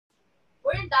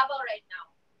we're in Davao right now.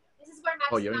 This is where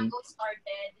Oh, Maxi you're in... Mango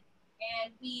started,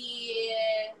 and we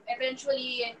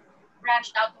eventually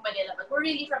branched out to Manila, but we're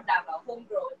really from Davao,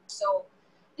 homegrown. So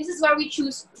this is where we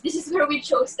chose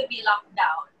to be locked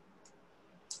down.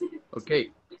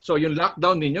 Okay. So yung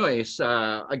lockdown ninyo is,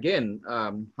 again,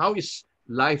 how is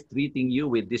life treating you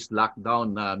with this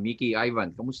lockdown, Miki,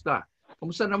 Ivan? Kamusta?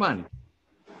 Kamusta naman?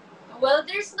 Well,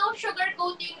 there's no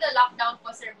sugarcoating the lockdown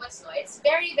po, Sir Butz, no? It's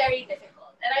very, very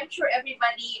difficult. And I'm sure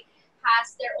everybody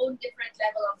has their own different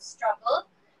level of struggle.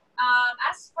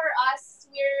 As for us,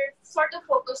 we're sort of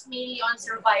focused mainly on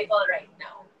survival right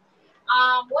now.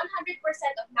 100%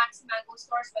 of Maxi Mango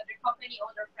stores, whether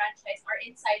company-owned or franchise, are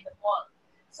inside the mall.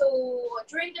 So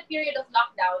during the period of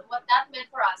lockdown, what that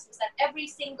meant for us was that every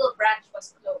single branch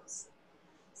was closed.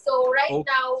 So right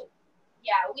now,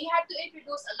 yeah, we had to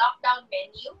introduce a lockdown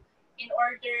menu in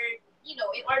order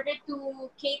to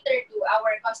cater to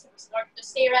our customers, in order to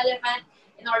stay relevant,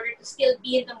 in order to still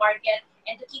be in the market,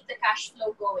 and to keep the cash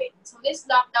flow going. So this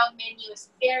lockdown menu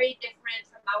is very different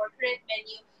from our current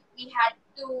menu. We had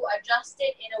to adjust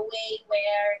it in a way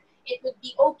where it would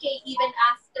be okay even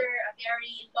after a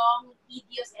very long,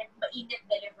 tedious, and mainit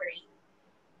delivery.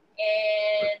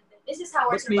 And this is how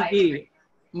we're surviving.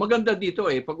 Maganda dito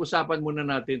pag-usapan muna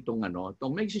natin itong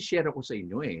may share ako sa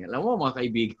inyo Alam mo mga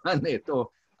kaibigan,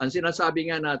 ito, ang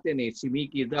sinasabi nga natin si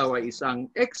Miki daw ay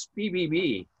isang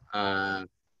ex-PBB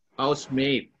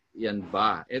housemate. Yan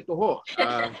ba? Ito ho.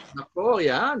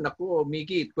 Nako,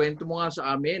 Miki, kwento mo nga sa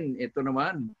amin. Ito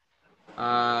naman.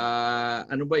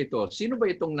 Ano ba ito? Sino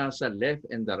ba itong nasa left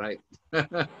and the right?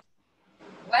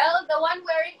 Well, the one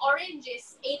wearing orange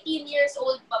is 18 years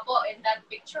old pa po in that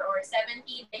picture, or 17,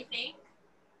 I think.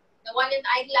 The one in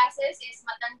eyeglasses is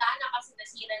matanda na kasi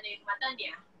nasira na yung mata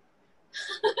niya.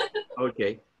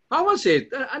 Okay. How was it?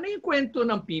 Ano yung kwento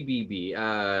ng PBB?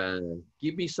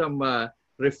 Give me some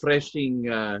refreshing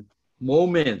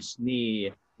moments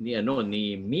ni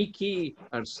Miki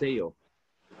Arceo.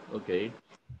 Okay.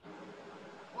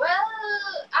 Well,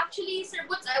 actually, Sir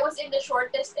Butz, I was in the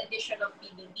shortest edition of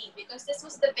PBB because this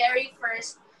was the very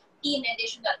first teen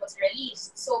edition that was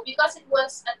released. So because it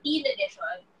was a teen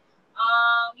edition,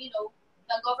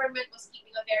 the government was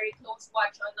keeping a very close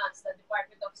watch on us. The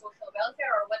Department of Social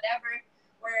Welfare or whatever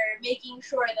were making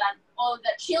sure that all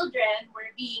the children were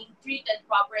being treated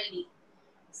properly.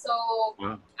 So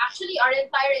actually, our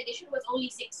entire edition was only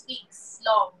 6 weeks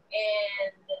long,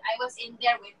 and I was in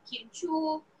there with Kim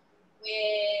Chu,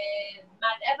 with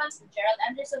Matt Evans, and Gerald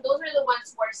Anderson. Those are the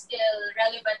ones who are still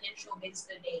relevant in showbiz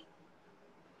today.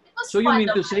 So you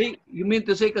mean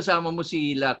to say kasama mo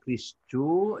si La Chris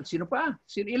Chu? Sino pa?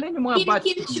 Ilan yung mga batch?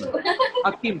 Kim Chu.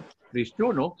 Kim Chris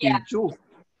Chu, no? Yeah. Kim Chu.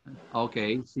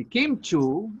 Okay. Si Kim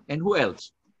Chu, and who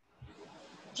else?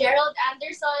 Gerald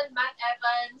Anderson, Matt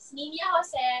Evans, Nina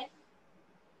Jose.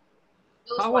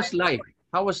 How was life?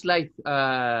 How was life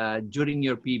during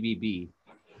your PBB?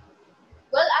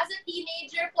 Well, as a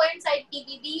teenager po inside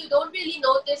PBB, you don't really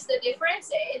notice the difference.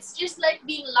 It's just like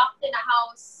being locked in a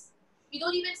house. You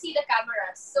don't even see the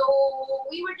cameras. So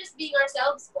we were just being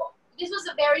ourselves po. This was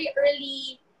a very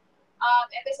early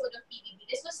episode of PBB.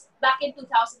 This was back in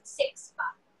 2006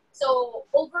 pa. So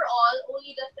overall,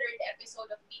 only the 3rd episode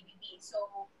of PBB.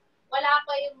 So wala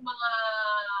pa yung mga,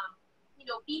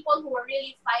 people who were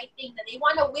really fighting that they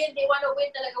want to win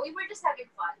talaga. We were just having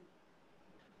fun.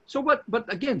 So but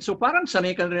again, so parang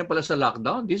sanay ka na rin pala sa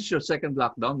lockdown. This is your second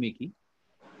lockdown, Miki.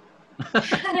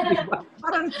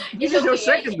 Parang this is your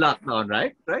second lockdown,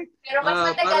 right? Pero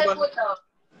mas matagal po to.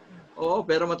 Oo,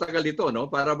 pero matagal ito, no?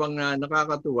 Para bang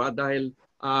nakakatuwa dahil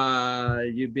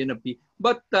you've been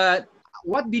But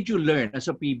what did you learn as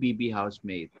a PBB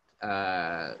housemate?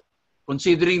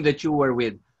 Considering that you were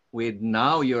with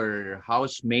now your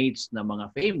housemates na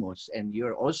mga famous and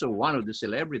you're also one of the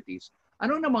celebrities,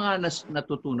 ano na mga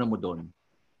natutunan mo doon?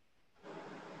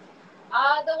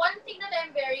 The one thing that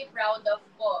I'm very proud of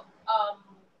po,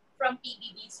 from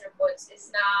PBB, Sir Butz,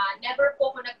 is na never po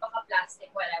ako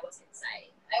nagpaka-plastic while I was inside.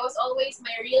 I was always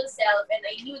my real self, and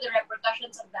I knew the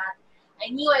repercussions of that. I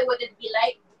knew I wouldn't be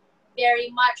liked very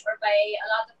much or by a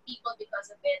lot of people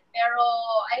because of it. Pero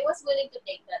I was willing to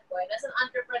take that po. And as an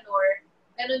entrepreneur,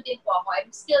 ganun din po ako.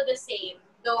 I'm still the same,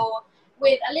 though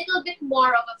with a little bit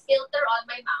more of a filter on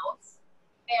my mouth.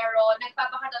 Pero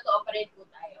nagpapakatotoo pa rin po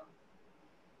tayo.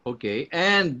 Okay.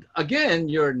 And again,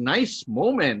 your nice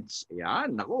moments.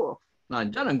 Yan, nako.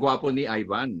 Nandyan ang gwapo ni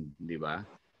Ivan, di ba?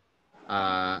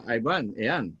 Ivan,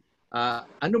 ayan.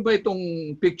 Ano ba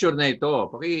itong picture na ito?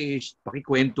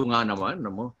 Pakikwento nga naman.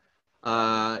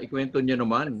 Ikwento niyo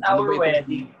naman. That's our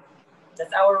wedding.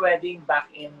 That's our wedding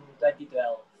back in 2012.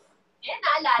 Yan,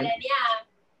 naalala niya.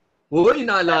 Uy,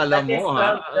 naalala That is mo,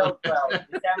 ha? 12-12-12.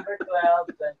 December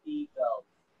 12, 2012.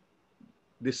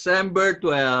 December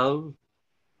 12,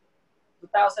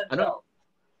 ano?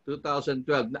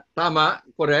 2012. 2012. Tama?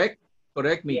 Correct?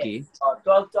 Correct, Miki? Yes. Oh,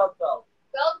 12-12-12.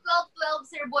 12-12-12,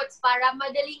 Sir Boots, para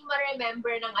madaling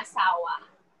ma-remember ng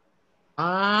asawa.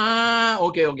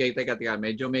 Okay, okay. Teka.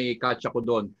 Medyo may catch ako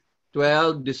doon.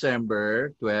 12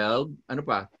 December, 12, ano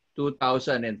pa?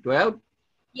 2012?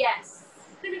 Yes.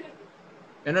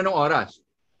 And anong oras?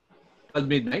 12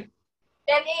 midnight?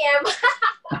 10 a.m.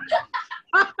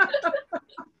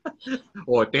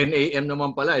 O, 10 a.m.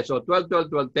 naman pala. So, 12,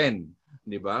 12, 12, 10.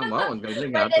 Di ba? Wow, ang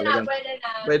galing ha. Pwede na, Talagang,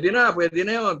 pwede na.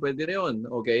 pwede na yun.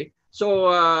 Okay. So,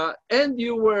 and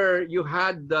you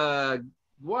had,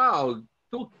 wow,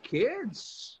 2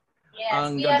 kids. Yes,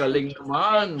 Ang we have gagaling kids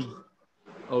naman. already.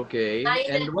 Okay.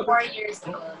 9 and 4 years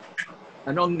old.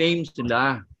 Anong names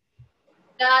nila?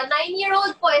 The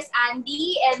 9-year-old po is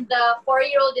Andy and the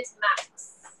 4-year-old is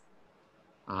Max.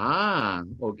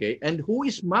 Okay. And who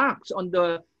is Max on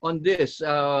this?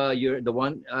 You're the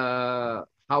one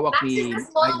hawak Max ni is the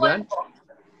small one Ivan? po.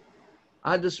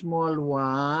 The small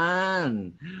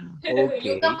one. Okay.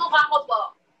 Yung kamukha ko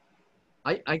po.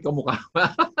 Ay kamukha.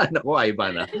 Nako,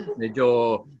 Ivan,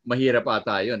 medyo mahirap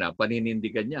ata 'yon,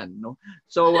 paninindigan 'yan, no?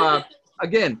 So,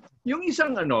 again, yung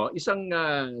isang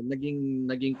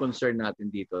naging concern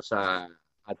natin dito sa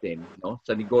atin, no?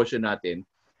 Sa negosyo natin.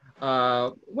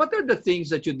 What are the things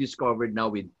that you discovered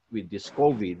now with this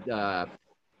COVID?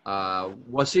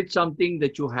 Was it something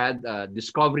that you had a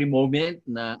discovery moment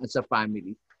na as a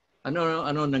family?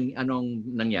 Anong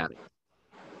nangyari?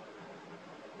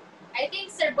 I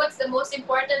think, Sir Butz, the most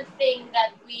important thing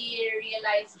that we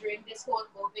realized during this whole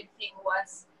COVID thing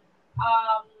was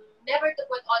never to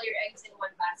put all your eggs in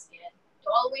one basket. To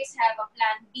always have a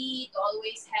plan B, to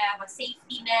always have a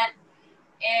safety net.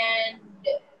 And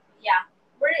yeah,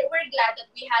 we're glad that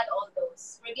we had all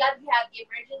those. We're glad we had the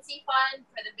emergency fund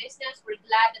for the business. We're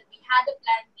glad that we had a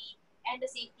plan B and the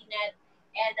safety net.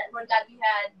 And that we're glad we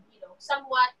had,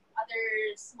 somewhat other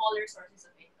smaller sources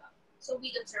of income. So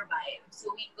we could survive. So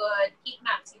we could keep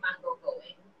Maxi Mango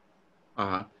going.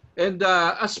 And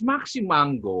as Maxi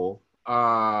Mango,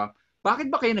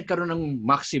 bakit ba kayo nagkaroon ng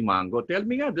Maxi Mango? Tell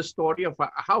me nga the story of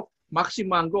how Maxi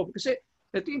Mango. Kasi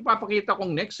ito yung papakita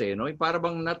kong next no? Para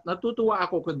bang natutuwa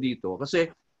ako dito.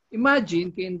 Kasi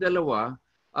imagine kayong dalawa,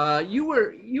 you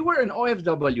were an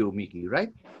OFW, Miki, right?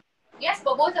 Yes,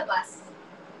 po, both of us.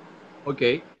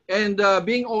 Okay. And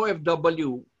being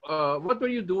OFW, what were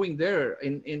you doing there?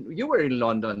 You were in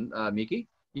London, Miki?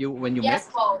 When you met? Yes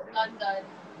po, London.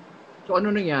 So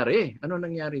ano nangyari? Ano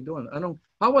nangyari doon?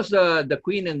 How was the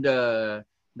queen and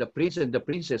the prince and the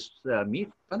princess meet?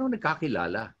 Ano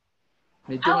nagkakilala?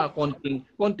 Medyo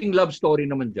konting love story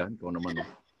naman diyan, ko naman.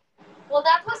 Well,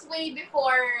 that was way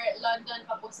before London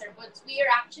pa po, sir. But we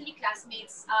are actually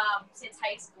classmates since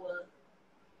high school.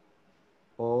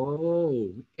 Oh,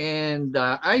 and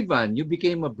Ivan, you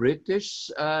became a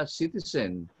British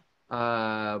citizen.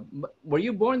 Were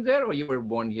you born there or you were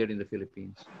born here in the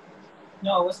Philippines?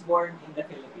 No, I was born in the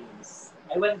Philippines.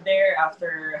 I went there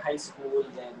after high school,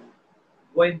 then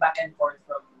going back and forth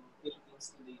from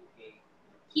Philippines to the UK.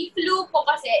 He flew po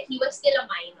kasi he was still a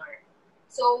minor.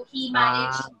 So he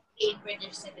managed to gain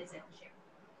British citizenship.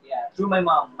 Yeah, through my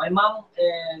mom. My mom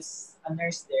is a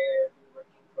nurse there, been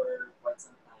working for quite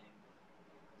some time.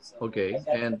 So okay,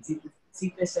 I got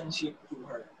citizenship through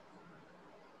her.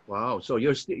 Wow, so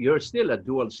you're still a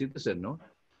dual citizen, no?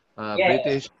 Yeah.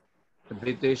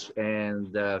 British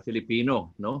and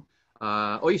Filipino, no?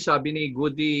 Oy, sabi ni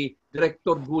Goody,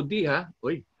 Director Goody, ha?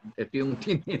 Oy, ito yung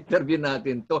tin-interview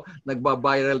natin to.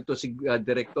 Nagba-viral to si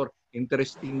Director.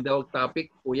 Interesting daw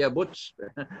topic, Kuya Butch.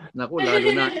 Naku,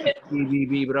 lalo na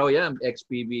PBB bro yan,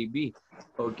 ex-PBB.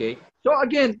 Okay. So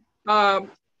again,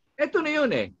 ito na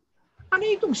yun eh. Ano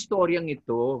itong storyang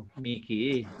ito,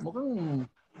 Miki?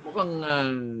 Mukhang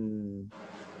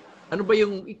ano ba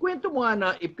yung ikwento mo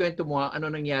ano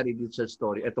nangyari dito sa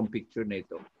story, itong picture na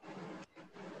ito?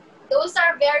 Those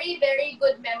are very, very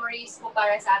good memories po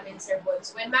para sa amin, Sir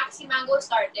Butch. When Maxi Mango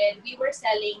started, we were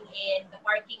selling in the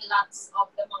parking lots of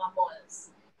the mga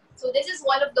malls. So this is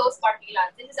one of those parking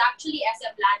lots. This is actually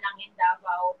SM Lanang in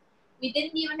Davao. We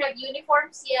didn't even have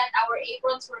uniforms yet. Our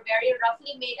aprons were very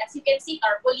roughly made. As you can see,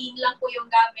 tarpaulin lang po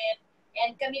yung gamit.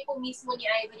 And kami po mismo ni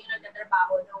Ivan yung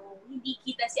nagtatrabaho. No, hindi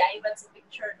kita si Ivan sa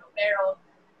picture, no. Pero,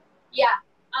 yeah.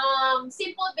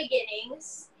 Simple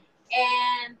beginnings.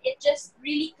 And it just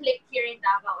really clicked here in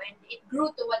Davao. And it grew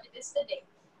to what it is today.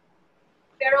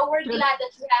 Pero we're glad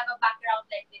that we have a background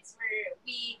like this. Where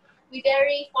we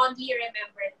very fondly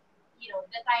remember,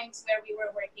 the times where we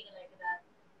were working like that.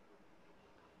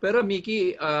 Pero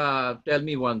Mickey, tell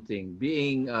me one thing.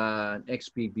 Being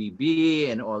ex-PBB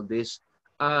and all this,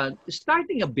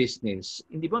 starting a business,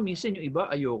 hindi ba minsan yung iba,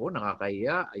 ayoko,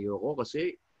 nakakahiya, ayoko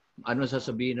kasi ano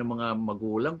sasabihin ng mga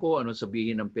magulang ko, ano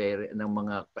sabihin ng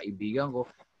mga kaibigan ko.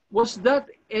 Was that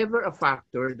ever a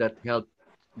factor that helped,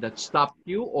 that stopped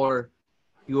you, or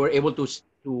you were able to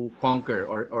conquer,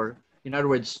 or in other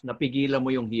words, napigilan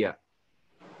mo yung hiya?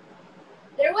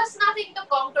 There was nothing to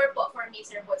conquer po for me,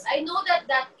 Sir Boots. I know that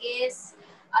that is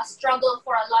a struggle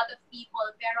for a lot of people,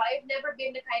 pero I've never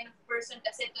been the kind of person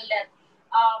kasi to let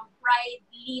pride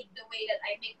lead the way that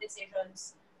I make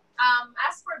decisions.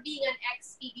 As for being an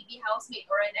ex-PBB housemate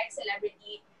or an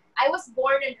ex-celebrity, I was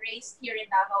born and raised here in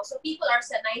Davao, so people are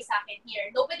sanay sa akin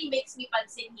here. Nobody makes me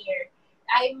pansin here.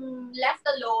 I'm left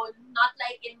alone, not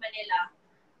like in Manila.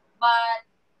 But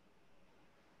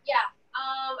yeah,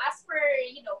 as for,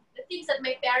 the things that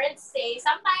my parents say,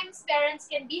 sometimes parents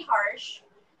can be harsh.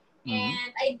 Mhm.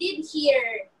 And I did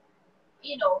hear,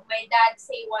 my dad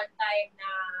say one time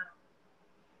na,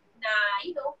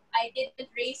 I didn't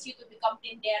raise you to become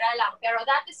tindera lang. Pero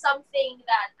that is something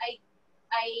that I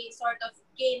sort of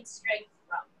gained strength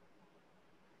from.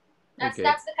 Okay.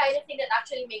 That's the kind of thing that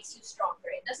actually makes you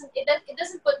stronger. It doesn't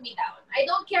put me down. I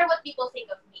don't care what people think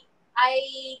of me.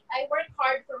 I work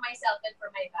hard for myself and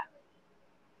for my family.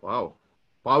 Wow.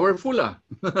 Powerful ah.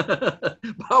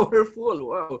 Powerful.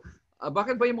 Wow.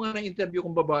 Bakit ba yung mga na-interview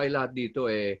kong babae lahat dito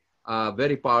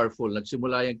very powerful.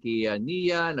 Nagsimula yan kay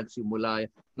Nia, nagsimula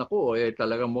yan. Naku,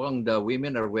 talagang mukhang the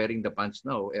women are wearing the pants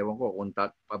now. Ewan ko kung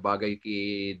pabagay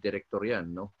kay director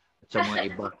yan, no? At sa mga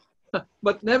iba.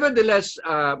 But nevertheless,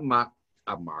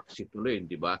 Maxi tuloy,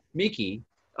 di ba? Mickey,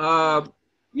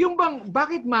 yung bang,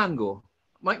 bakit mango?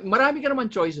 Marami ka naman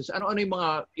choices. Ano-ano yung mga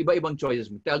iba-ibang choices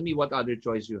mo? Tell me what other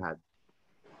choice you had.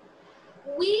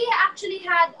 We actually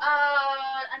had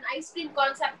an ice cream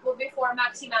concept before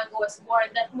Maxi Mango was born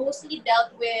that mostly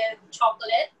dealt with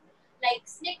chocolate, like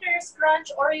Snickers, Crunch,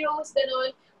 Oreos,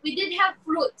 ganun. We did have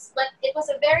fruits, but it was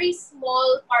a very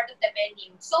small part of the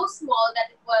menu. So small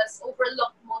that it was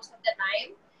overlooked most of the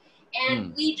time.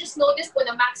 And we just noticed when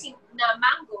the Maxi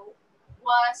Mango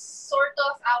was sort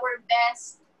of our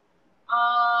best,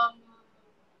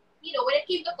 when it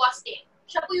came to costing.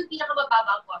 Siya po yung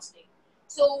pinakamababa ang costing.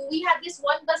 So we had this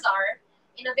one bazaar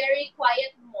in a very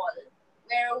quiet mall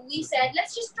where we said,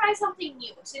 let's just try something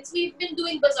new. Since we've been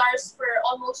doing bazaars for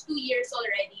almost 2 years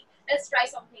already, let's try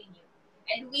something new.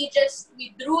 And we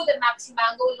drew the Maxi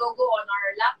Mango logo on our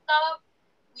laptop.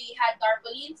 We had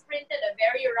tarpaulins printed, a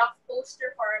very rough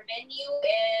poster for our menu,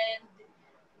 and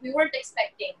we weren't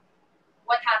expecting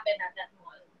what happened at that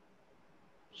mall.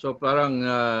 So parang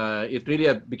it really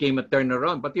became a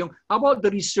turnaround. But how about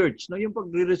the research? No? Yung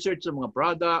pag-research sa mga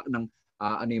product, ng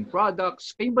ano yung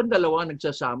products, kayo ba dalawa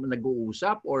nagsasama,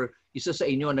 nag-uusap, or isa sa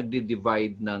inyo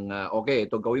nagdi-divide ng, okay,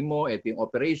 ito gawin mo, ito yung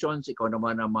operations, ikaw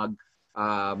naman na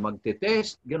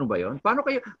magte-test, gano'n ba yun?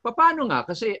 Paano nga?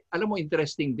 Kasi alam mo,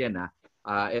 interesting din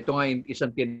ito nga yung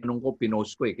isang tinanong ko,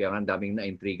 pinost ko kaya nga daming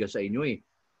na-intriga sa inyo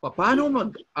Paano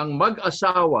ang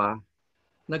mag-asawa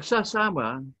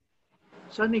nagsasama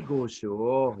sa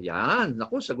negosyo? Yan.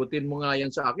 Naku, sagutin mo nga yan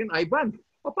sa akin. Ivan,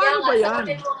 paano ba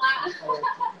yan?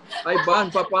 Ivan,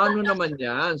 paano naman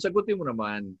yan? Sagutin mo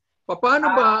naman.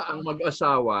 Paano ba ang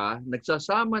mag-asawa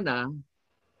nagsasama na,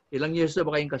 ilang years na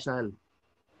ba kayong kasal?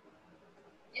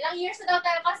 Ilang years na daw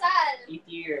tayo kasal? 8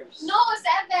 years. No,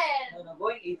 7! No,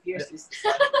 going 8 years is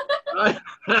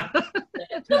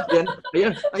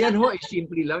ayan ho,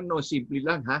 simple lang, no? Simple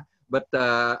lang, ha? But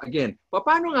again,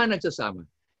 paano nga nagsasama?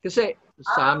 Kasi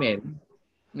sa amin,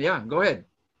 yeah, go ahead.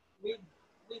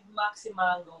 With Maxi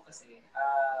Mango kasi,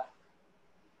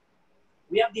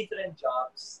 we have different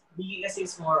jobs. Biggie kasi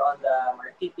is more on the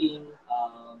marketing,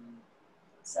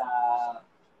 sa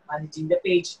managing the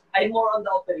page. I'm more on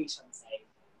the operation side.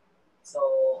 So,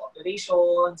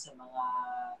 operation sa mga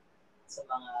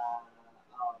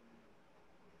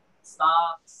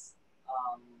stocks,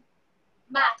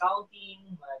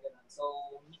 accounting, mga ganun. So,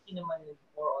 Miki naman is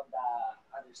more on the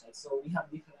other side. So, we have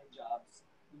different jobs.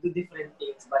 We do different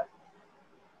things, but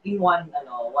in one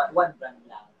brand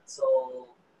lang. So,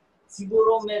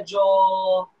 siguro medyo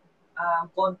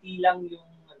konti lang yung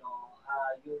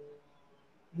yung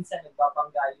minsan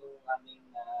nagbabangga yung aming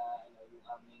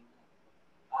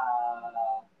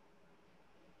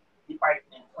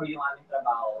department or yung aming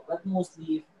trabaho. But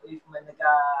mostly if man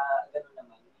ganun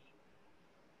naman,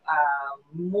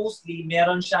 mostly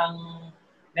meron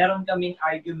kaming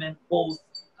argument both.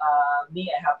 Me,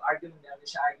 I have argument, meron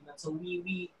siya argument. So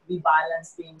we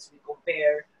balance things, we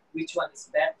compare which one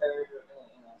is better,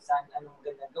 saan anong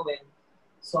ganda gawin.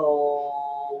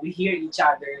 So we hear each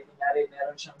other. Kunyari,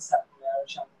 meron siyang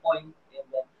point, and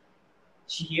then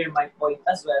she hear my point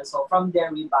as well. So from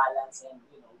there we balance, and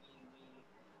we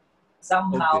Okay.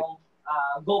 somehow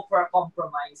go for a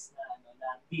compromise na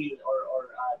na deal or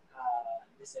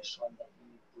decision that we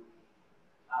need to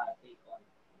take on.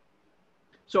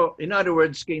 So, in other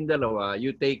words, kayong dalawa,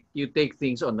 you take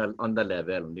things on the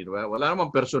level, di ba? Wala namang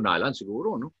personalan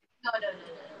siguro, no? No, no, no,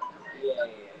 no. Yeah.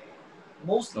 Okay.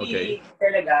 Mostly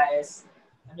talaga is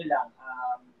lang,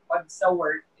 pag sa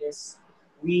work is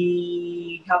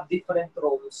we have different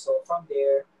roles. So from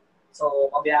there,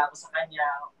 so pabayaan ko sa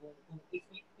kanya kung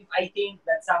if I think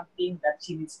that something that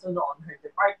she needs to know on her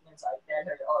department, so I tell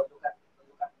her, oh, look at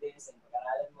this and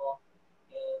pag-aralan mo.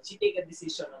 And she take a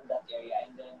decision on that area,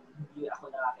 and then hindi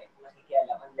ako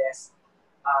nakikialam unless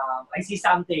I see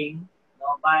something,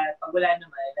 no? But pag wala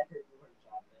naman, I let her do her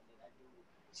job, and then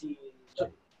she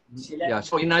So, she let yeah. me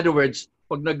So, in other words,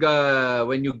 pag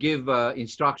when you give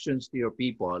instructions to your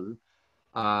people,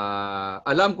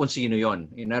 alam kung sino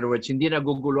yon. In other words, hindi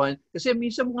naguguluhan. Kasi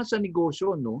minsan mga sa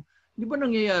negosyo, no? Di ba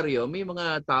nangyayari yun? May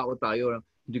mga tao tayo,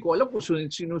 hindi ko alam kung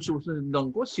sinusunod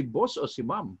ko, si boss o si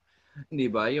ma'am.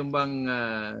 Di ba? Yung bang,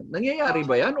 nangyayari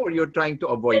ba yan or you're trying to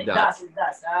avoid It that? does, it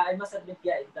does. I must admit,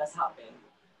 yeah, it does happen.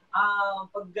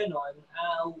 Pag ganon,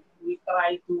 we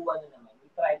try to,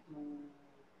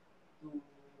 to,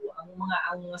 ang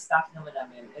mga staff naman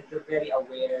namin, they're very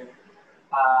aware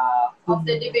Of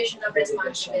the division of the division.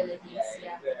 responsibilities.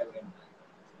 Yeah, Yeah. very aware.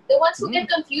 The ones who get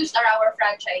confused are our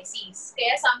franchisees.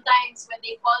 Kaya sometimes when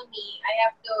they call me, I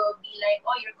have to be like,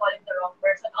 oh, you're calling the wrong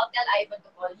person. I'll tell Ivan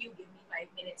to call you. Give me 5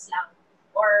 minutes lang.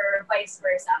 Or vice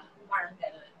versa. Parang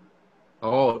ganun.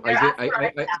 Oh, Pero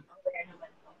afterwards, aware naman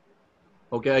po.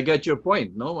 okay, I get your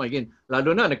point, no? Again,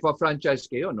 lalo na nagpa-franchise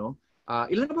kayo, no?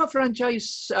 Ilan na ba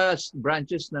franchise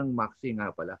branches ng Maxi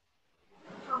nga pala?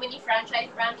 How many franchise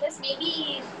branches?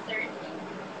 Maybe 30.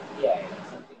 Yeah,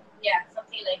 something. Yeah,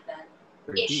 something like that.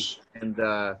 30. Ish. And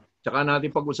tsaka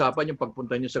natin pag-usapan yung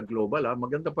pagpunta nyo sa global.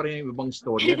 Maganda pa rin yung ibang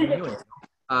storya ninyo.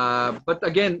 But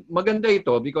again, maganda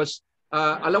ito because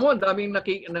alam mo, daming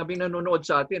nanonood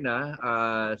sa atin.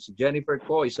 Si Jennifer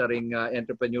Ko, isa ring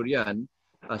entrepreneur yan.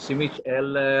 Si Mitch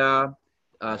L,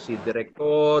 si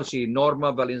Director, si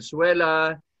Norma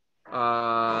Valenzuela,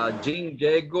 Jing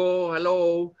Diego,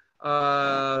 hello.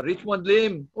 Richmond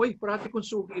Lim. Uy, parati kong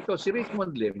suki ito. Si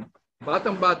Richmond Lim.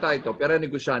 Batang-bata ito, pero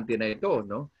negosyante na ito,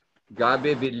 no?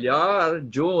 Gabi Villar,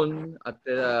 June, at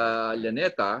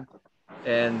Llaneta,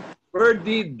 and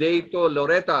Ferdy Deito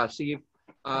Loretta, si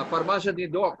Parmasya ni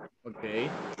Doc. Okay?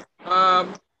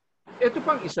 Ito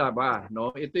pang isa ba,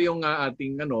 no? Ito yung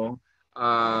ating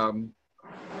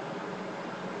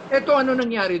ito ano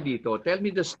nangyari dito? Tell me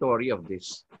the story of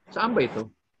this. Saan ba ito?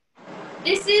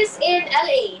 This is in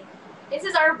LA. This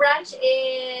is our branch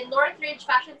in Northridge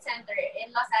Fashion Center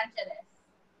in Los Angeles.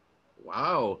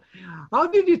 Wow. How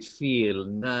did it feel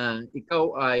na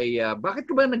ikaw ay,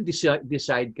 bakit ka ba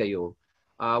nag-decide kayo?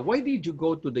 Why did you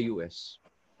go to the US?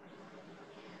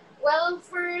 Well,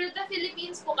 for the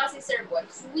Philippines po kasi, Sir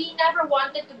Boys, we never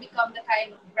wanted to become the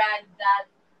kind of brand that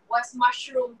was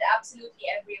mushroomed absolutely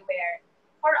everywhere.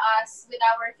 For us, with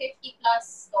our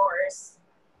 50-plus stores,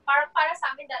 para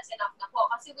sa amin, that's enough na po.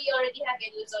 Kasi we already have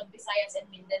in Luzon, Visayas, and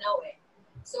Mindanao eh.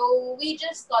 So we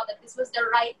just thought that this was the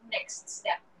right next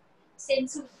step.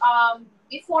 Since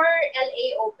before LA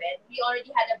opened, we already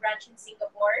had a branch in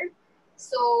Singapore.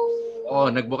 So,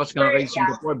 Nagbukas nga kayo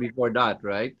Singapore before that,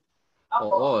 right?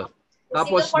 Oo.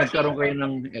 Tapos nagkaroon kayo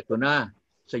ng eto na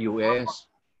sa US.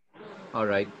 All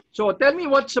right. So tell me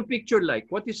what's the picture like?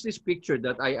 What is this picture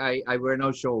that I were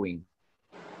now showing?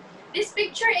 This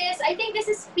picture is, I think this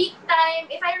is peak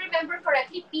time, if I remember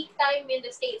correctly, peak time in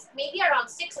the States. Maybe around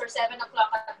 6 or 7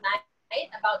 o'clock at night,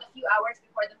 about a few hours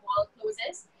before the mall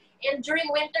closes. And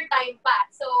during winter time pa.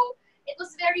 So it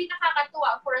was very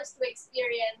nakakatuwa for us to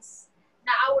experience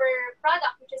na our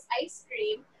product, which is ice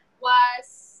cream,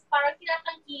 was parang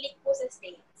tinatangkilik po sa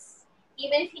States.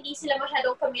 Even if hindi sila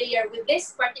masyadong familiar with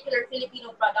this particular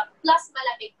Filipino product, plus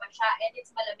malamig pa siya, and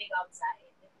it's malamig outside.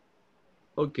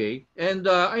 Okay. And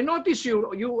I noticed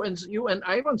you and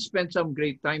Ivan spent some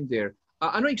great time there.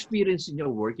 Ano experience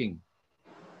niyo working?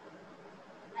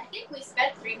 I think we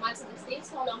spent 3 months in the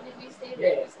States. How long did we stay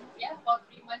there? Yeah, about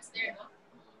 3 months there, no?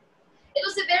 It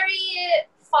was a very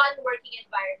fun working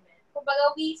environment.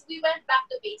 Kumbaga, we went back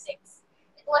to basics.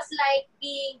 It was like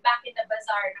being back in the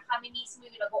bazaar. Na kami mismo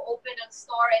yung nag-open ng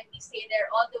store and we stay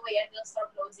there all the way until store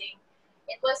closing.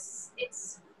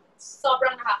 It's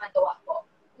sobrang nakakatuwa po.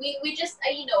 We just,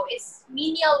 it's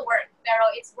menial work,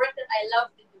 pero it's work that I love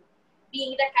to do.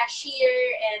 being the cashier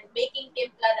and making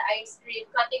timpla the ice cream,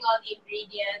 cutting all the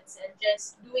ingredients, and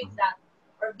just doing that,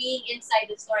 or being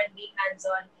inside the store and being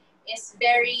hands-on, is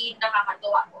very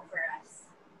nakakatuwa po for us.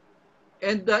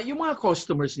 And yung mga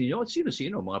customers niyo,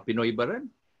 sino-sino? Mga Pinoy ba rin?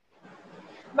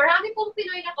 Marami pong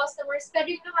Pinoy na customers, pero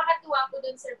yung nakakatuwa po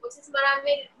dun, Sir Books, is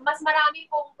mas marami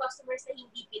pong customers na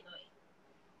hindi Pinoy.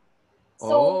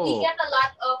 So we get a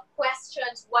lot of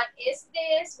questions. What is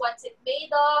this? What's it made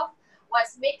of?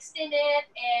 What's mixed in it?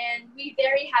 And we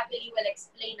very happily will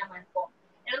explain naman po.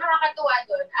 And ang nakakatuwa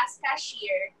dun, as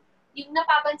cashier, yung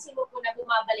napapansin mo po na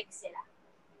bumabalik sila.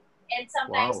 And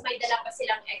sometimes may dala pa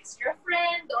silang extra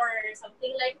friend or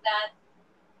something like that.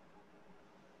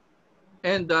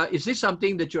 And is this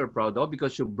something that you're proud of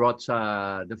because you brought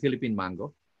the Philippine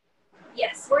mango?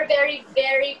 Yes, we're very,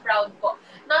 very proud po.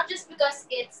 Not just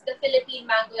because it's the Philippine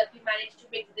mango that we managed to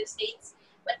bring to the States,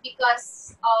 but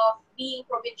because of being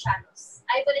provincianos.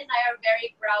 Ivan and I are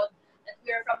very proud that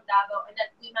we're from Davao and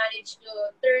that we managed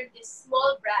to turn this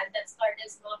small brand that started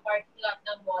as mga parking lot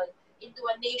ng mall into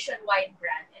a nationwide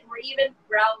brand. And we're even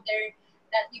prouder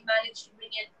that we managed to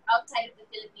bring it outside of the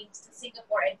Philippines to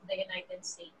Singapore and to the United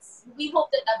States. We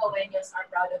hope that Davaoenos are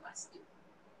proud of us too.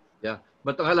 Yeah.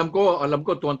 But alam ko,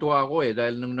 tuwan-tuwa ako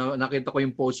dahil nung nakita ko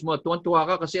yung post mo, tuwan-tuwa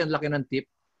ka kasi ang laki ng tip.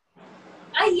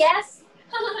 Ah, yes!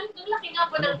 Ang laki nga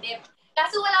po ng tip.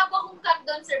 Kaso wala po akong cut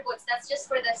doon, Sir Boots. That's just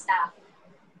for the staff.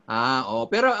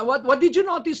 Pero what did you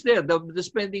notice there? The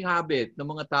spending habit ng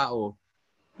mga tao?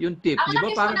 Yung tip, di ba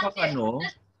parang ano?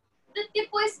 The tip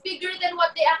was bigger than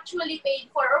what they actually paid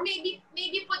for. Or maybe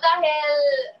po dahil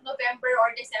November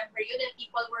or December yun and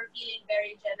people were feeling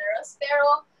very generous.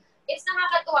 Pero it's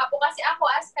nakakatuwa po kasi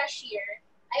ako as cashier,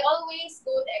 I always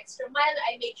go the extra mile.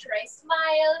 I make sure I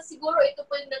smile. Siguro ito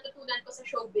po yung natutunan ko sa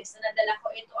showbiz na nadala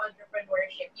ko into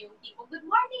entrepreneurship. Yung tipo, good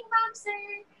morning, ma'am,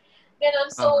 sir. Ganon.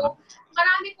 So,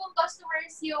 marami pong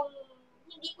customers yung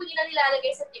hindi po nila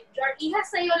nilalagay sa tip jar. Iha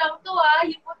sa'yo lang to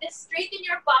You put this straight in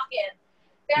your pocket.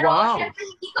 Pero syempre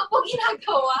hindi ko po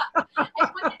ginagawa. I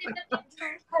put it in the tip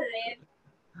jar pa rin.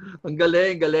 Ang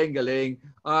galing.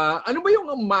 Ano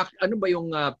ba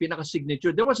yung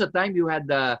pinaka-signature? There was a time you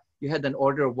had an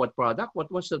order of what product?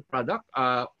 What was the product?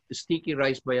 Sticky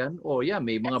rice ba yan? Oh yeah,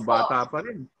 may mga bata pa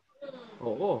rin.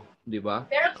 Oo, di ba?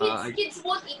 Pero kids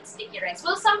won't eat sticky rice.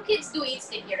 Well, some kids do eat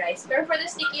sticky rice. Pero for the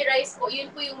sticky rice po, yun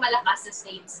po yung malakas sa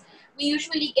States. We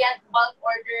usually get bulk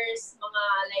orders, mga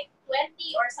like 20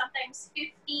 or sometimes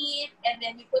 50, and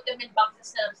then we put them in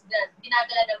boxes na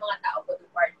dinadala ng mga tao po to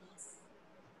parties.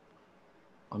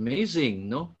 Amazing,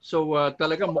 no? So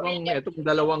talagang mukhang itong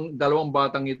dalawang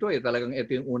batang ito talagang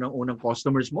ito yung unang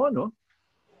customers mo, no?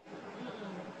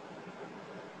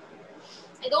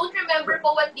 I don't remember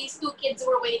po what these two kids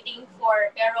were waiting for,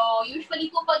 pero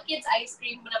usually po pag kids ice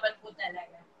cream naman po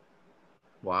talaga.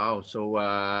 Wow, so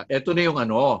ito na yung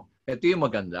ito yung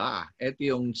maganda. Ito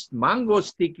yung mango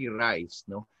sticky rice,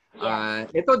 no?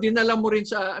 Yes. Ito dinala mo rin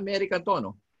sa Amerika to,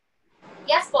 no?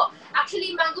 Yes po.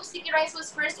 Actually, mango sticky rice was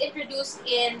first introduced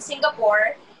in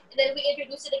Singapore, and then we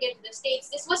introduced it again to the States.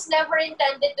 This was never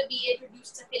intended to be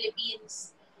introduced to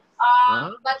Philippines.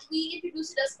 But we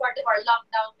introduced it as part of our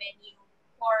lockdown menu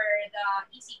for the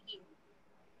ECQ.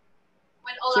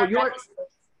 When all so our branches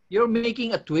closed. You're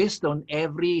making a twist on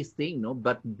everything, no?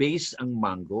 But based ang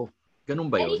mango. Ganun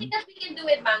ba yun? Anything that we can do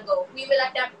with mango, we will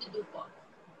attempt to do po.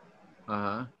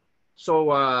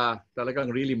 So, talagang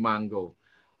really mango.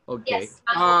 Okay. Yes,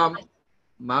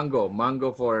 mango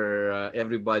for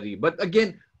everybody. But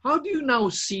again, how do you now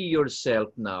see yourself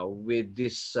now with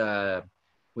this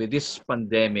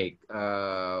pandemic?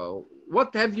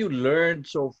 What have you learned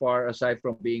so far aside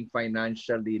from being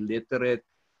financially literate?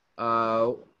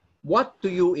 What to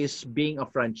you is being a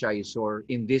franchisor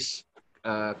in this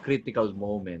critical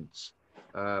moments?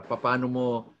 Paano mo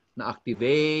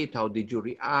na-activate? How did you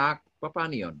react?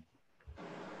 Paano yun?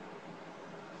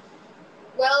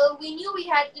 Well, we knew we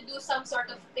had to do some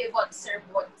sort of pivot, Sir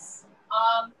Boots.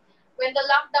 When the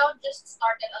lockdown just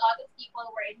started, a lot of people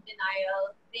were in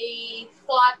denial. They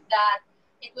thought that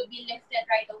it would be lifted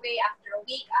right away after a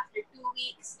week, after 2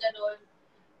 weeks, ganun.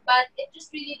 But it just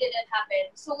really didn't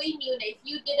happen. So we knew that if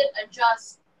you didn't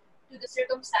adjust to the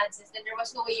circumstances, then there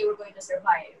was no way you were going to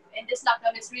survive. And this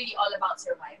lockdown is really all about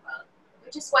survival,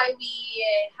 which is why we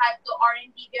had to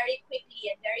R&D very quickly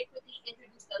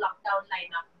introduce the lockdown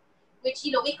lineup, which,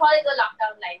 we call it the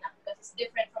lockdown lineup because it's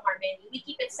different from our menu. We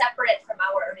keep it separate from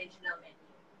our original menu.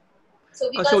 So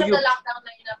because of the lockdown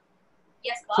lineup,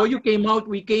 yes, Bob? So you came out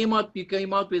with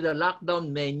a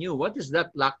lockdown menu. What is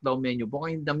that lockdown menu?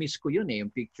 Bukang na-miss ko yun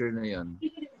yung picture na yun.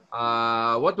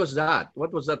 What was that?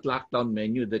 What was that lockdown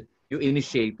menu that you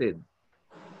initiated?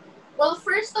 Well,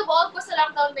 first of all, po sa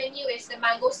lockdown menu is the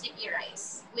mango sticky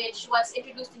rice, which was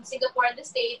introduced in Singapore and the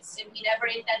States, and we never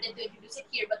intended to introduce it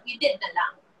here, but we did na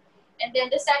lang. And then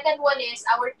the second one is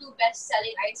our two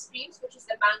best-selling ice creams, which is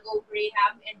the mango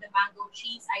graham and the mango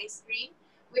cheese ice cream,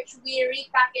 which we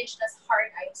repackaged as hard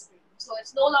ice cream. So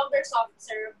it's no longer soft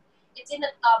serve. It's in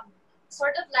a tub,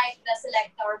 sort of like the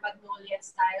Selecta or Magnolia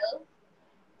style.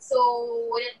 So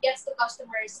when it gets to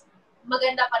customers,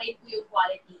 maganda pa rin po yung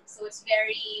quality. So it's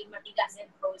very matigas and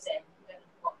frozen.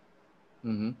 Ganun po.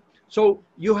 Mhm. So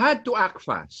you had to act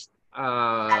fast.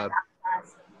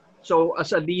 So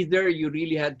as a leader, you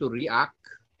really had to react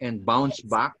and bounce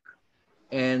back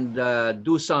and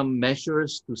do some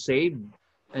measures to save,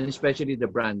 and especially the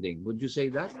branding. Would you say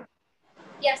that?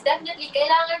 Yes, definitely.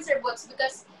 Kailangan, Sir Boots,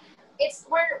 because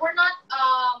we're not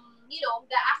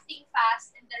the acting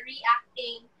fast and the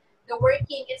reacting, the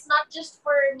working. It's not just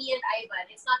for me and Ivan.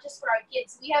 It's not just for our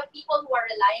kids. We have people who are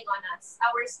relying on us.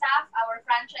 Our staff, our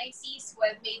franchisees who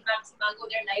have made Maxi Mango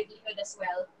their livelihood as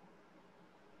well.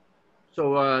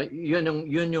 So yun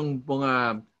yung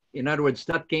mga, in other words,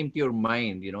 that came to your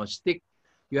mind,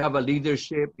 you have a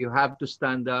leadership, you have to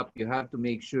stand up, you have to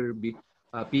make sure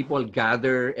people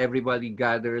gather, everybody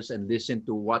gathers and listen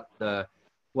to what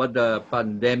the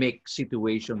pandemic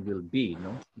situation will be,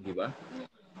 no? Di ba?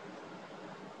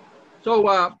 So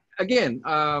again,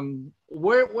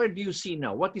 where do you see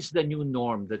now? What is the new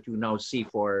norm that you now see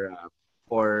for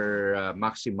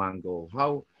Maxi Mango?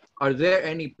 Are there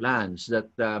any plans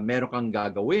that meron kang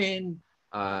gagawin?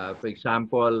 For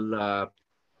example,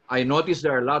 I noticed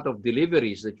there are a lot of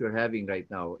deliveries that you're having right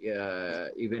now,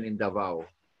 even in Davao.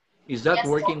 Is that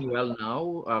working well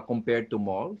now compared to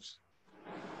malls?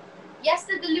 Yes,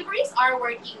 the deliveries are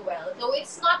working well, though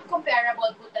it's not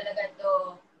comparable po talaga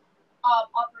to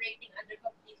operating under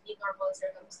completely normal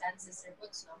circumstances or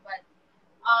goods, no? But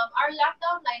our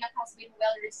lockdown lineup has been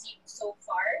well received so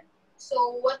far. So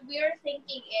what we're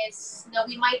thinking is na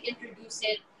we might introduce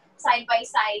it side by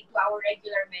side to our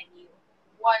regular menu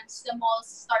once the malls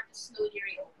start to slowly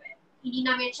reopen. Hindi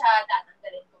namin siya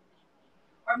tatanggalin completely.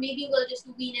 Or maybe we'll just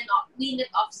wean it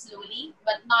off slowly,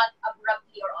 but not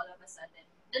abruptly or all of a sudden.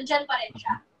 Nandyan pa rin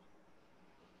siya.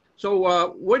 So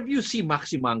where do you see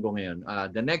Maxi Mango ngayon?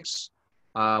 The next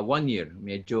 1 year,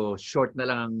 medyo short na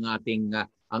lang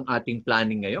ang ating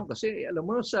planning ngayon. Kasi alam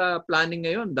mo, sa planning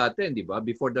ngayon, dati, di ba?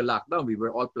 Before the lockdown, we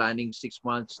were all planning 6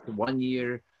 months to 1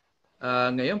 year.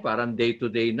 Ngayon, parang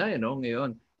day-to-day na,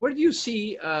 ngayon. Where do you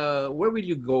see, where will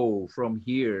you go from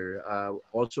here,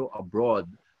 also abroad?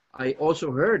 I also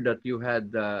heard that you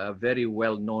had a very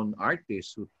well-known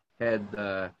artist who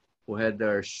had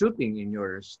their shooting in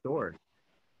your store.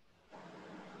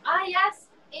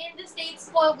 Yes. In the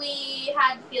States po, we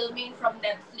had filming from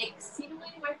Netflix. Sino nga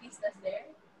yung artistas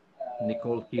there?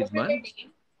 Nicole Kidman?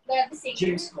 The singer.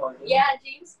 James Corden. Yeah,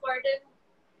 James Corden.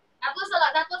 That was a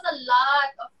lot. That was a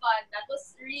lot of fun. That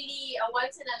was really a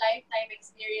once in a lifetime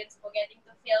experience po, getting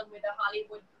to film with a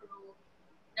Hollywood crew.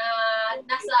 Na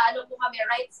nasa po kami,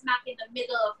 right smack in the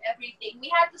middle of everything. We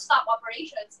had to stop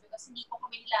operations because hindi po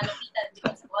kami nilalapitan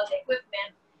because of all the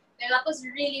equipment. Pero that was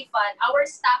really fun. Our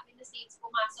staff in the States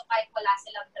pumasok kahit wala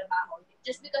silang trabaho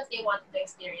just because they wanted to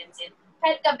experience it.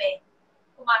 Kahit kami,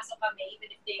 pumasok kami even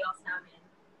if day off namin.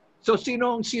 So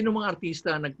sino mga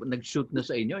artista nag-shoot na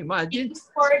sa inyo? Imagine. James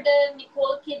Corden,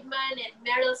 Nicole Kidman, and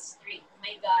Meryl Streep.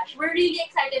 My gosh. We're really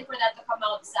excited for that to come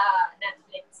out sa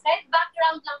Netflix. Kahit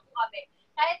background lang po kami.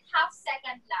 Kahit half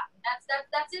second lang.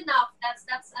 That's enough.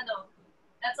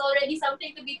 That's already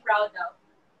something to be proud of.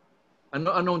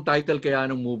 Anong title kaya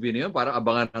ng movie na yun? Para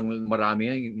abangan ng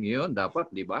marami ngayon dapat,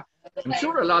 di ba? I'm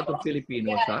sure a lot of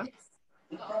Filipinos, yeah,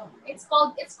 It's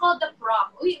called The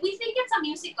Prom. We think it's a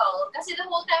musical. Kasi the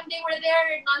whole time they were there,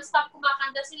 non-stop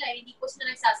kumakanta sila. Hindi po sila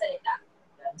nagsasalita.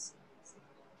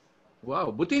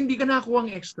 Wow. Buti hindi ka nakuha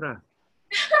ang extra.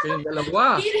 Kayong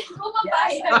dalawa. Hindi rin ko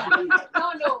mabayad.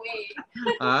 No way.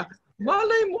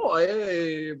 Malay mo,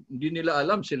 hindi nila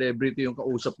alam, celebrity yung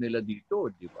kausap nila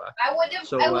dito, di ba? I would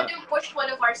have pushed one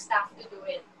of our staff to do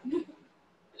it.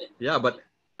 Yeah, but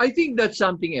I think that's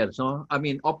something else, no? I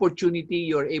mean, opportunity,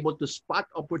 you're able to spot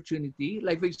opportunity.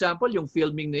 Like, for example, yung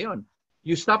filming na yun.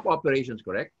 You stop operations,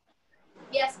 correct?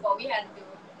 Yes po, we had to.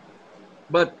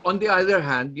 But on the other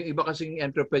hand, yung iba kasing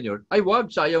entrepreneur, wag,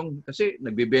 sayang, kasi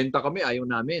nagbibenta kami, ayaw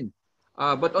namin.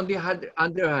 But on the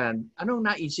other hand, anong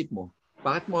naisip mo?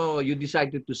 Bakit you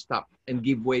decided to stop and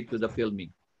give way to the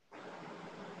filming?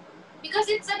 Because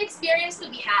it's an experience to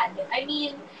be had. I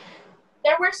mean,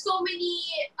 there were so many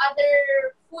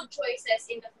other food choices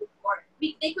in the food court.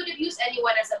 They could have used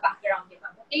anyone as a background,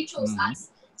 but they chose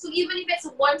us. So even if it's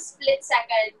one split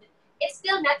second, it's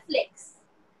still Netflix.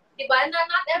 Diba?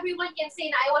 Not everyone can say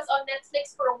na I was on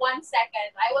Netflix for 1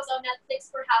 second. I was on Netflix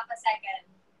for half a second.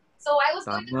 So I was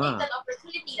going to take Tama. that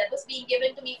opportunity that was being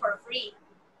given to me for free.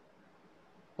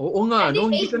 Oo nga, And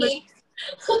no? they Hindi paid ka me.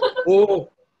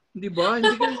 Oo. Di ba?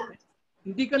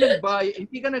 Hindi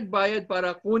ka nagbayad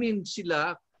para kunin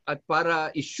sila at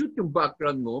para i-shoot yung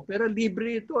background mo, pero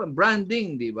libre ito,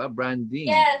 branding, di ba?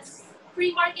 Branding. Yes.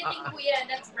 Free marketing po yan.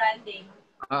 That's branding.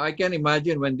 I can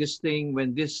imagine when this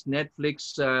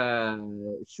Netflix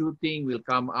shooting will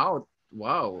come out.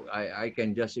 Wow, I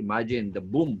can just imagine the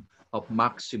boom of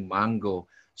Maxi Mango.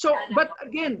 So, but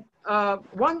again,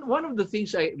 one of the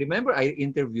things I remember, I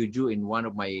interviewed you in one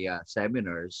of my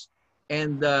seminars,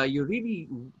 and you really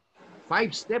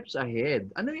 5 steps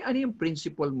ahead. Ano yung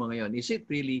principle mo ngayon? Is it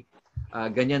really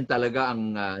ganyan talaga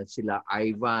ang sila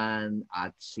Ivan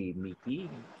at si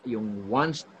Miki? Yung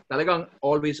once talagang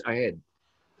always ahead.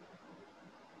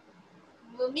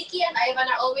 Miki and Ivan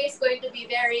are always going to be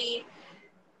very,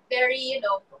 very,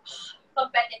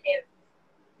 competitive.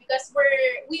 Because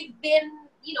we've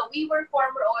been, we were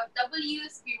former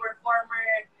OFWs, we were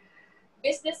former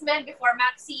businessmen before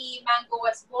Maxi Mango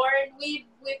was born. We've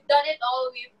done it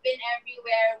all. We've been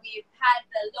everywhere. We've had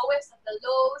the lowest of the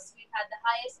lows. We've had the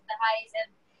highest of the highs. And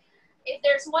if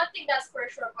there's one thing that's for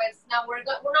sure, pues now we're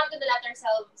not gonna let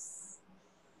ourselves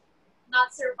not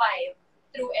survive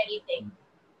through anything.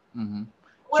 Mm-hmm.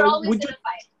 We're always gonna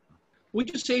fight. Would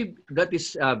you say that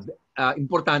is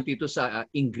importante ito sa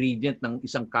ingredient ng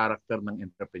isang character ng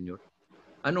entrepreneur?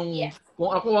 Yes.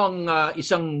 Kung ako ang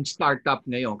isang startup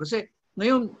ngayon, kasi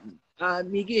ngayon,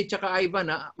 Miki at saka Ivan,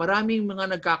 maraming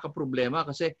mga nagkakaproblema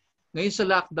kasi ngayon sa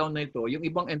lockdown na ito, yung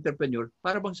ibang entrepreneur,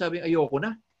 para bang sabi, ayoko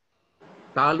na.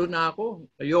 Talo na ako.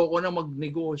 Ayoko na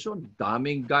magnegosyo.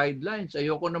 Daming guidelines.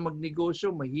 Ayoko na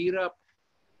magnegosyo. Mahirap.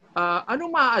 Ano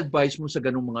ma-advise mo sa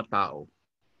ganung mga tao?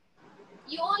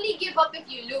 You only give up if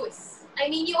you lose.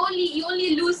 I mean, you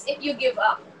only lose if you give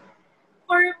up.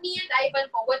 For me and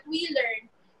Ivan po, what we learned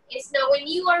is now when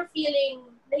you are feeling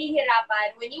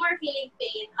nahihirapan, when you are feeling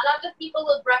pain, a lot of people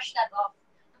will brush that off.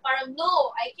 Parang,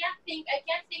 no, I can't think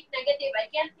negative.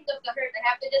 I can't think of the hurt. I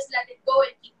have to just let it go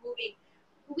and keep moving.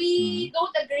 We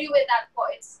don't agree with that po.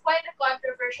 It's quite a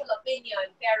controversial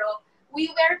opinion, pero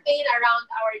we wear pain around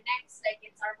our necks like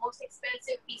it's our most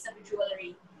expensive piece of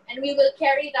jewelry. And we will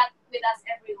carry that with us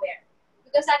everywhere.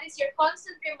 Because that is your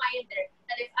constant reminder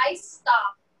that if I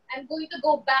stop, I'm going to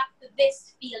go back to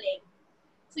this feeling.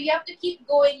 So you have to keep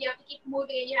going, you have to keep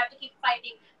moving, and you have to keep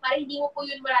fighting para hindi mo po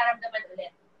yun mararamdaman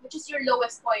ulit, which is your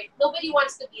lowest point. Nobody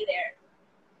wants to be there.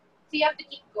 So you have to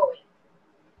keep going.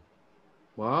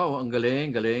 Wow, ang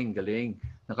galing.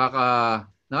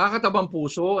 Nakakatabang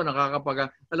puso,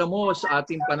 alam mo, sa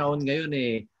ating panahon ngayon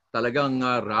talagang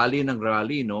rally ng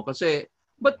rally, no? Kasi,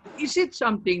 but is it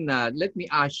something na, let me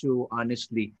ask you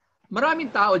honestly,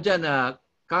 maraming tao dyan na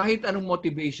kahit anong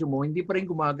motivation mo, hindi pa rin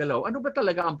gumagalaw. Ano ba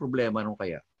talaga ang problema nung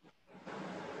kaya?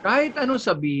 Kahit anong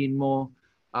sabihin mo,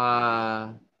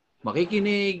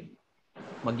 makikinig,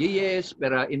 mag-yes,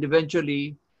 pero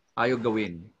eventually, ayaw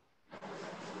gawin.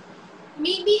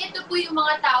 Maybe ito po yung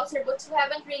mga tao, sir, but who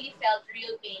haven't really felt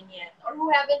real pain yet or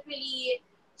who haven't really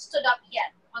stood up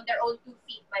yet on their own 2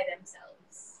 feet by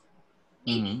themselves.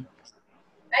 Maybe.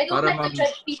 I don't like to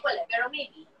judge people, pero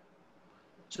maybe.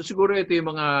 So siguro ito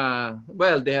yung mga,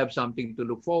 well, they have something to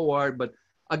look forward. But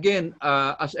again,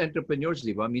 as entrepreneurs,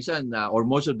 di ba, minsan, or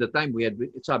most of the time,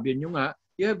 sabi nyo nga,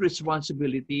 you have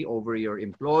responsibility over your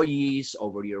employees,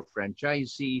 over your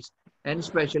franchisees, and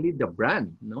especially the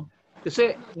brand, no?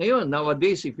 Kasi ngayon,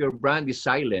 nowadays, if your brand is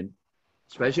silent,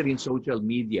 especially in social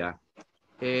media,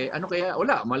 ano kaya,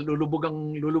 wala, lulubog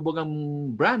ang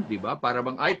brand, di ba? Para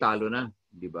bang, ay, talo na,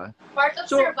 di ba? Part of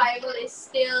survival is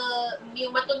still,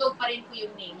 matunog pa rin po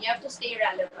yung name. You have to stay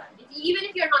relevant. Even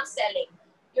if you're not selling,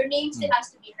 your name still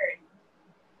has to be heard.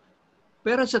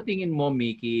 Pero sa tingin mo,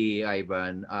 Miki,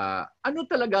 Ivan, ano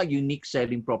talaga unique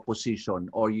selling proposition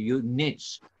or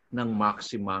niche ng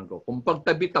Maxi Mango? Kung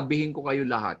pagtabi-tabihin ko kayo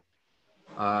lahat,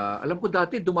 alam ko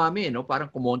dati dumami, no?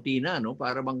 Parang kumonti na, no?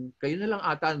 Para bang kayo na lang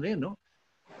ata rin, no?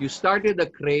 You started a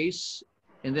craze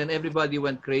and then everybody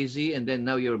went crazy and then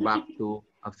now you're back to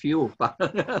a few.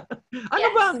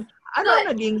 Ano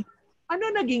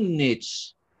naging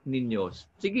niche ninyo?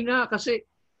 Sige nga, kasi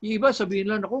yung iba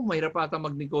sabihin lang, ako, mahirap ata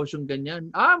magnegosyong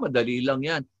ganyan. Madali lang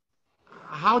yan.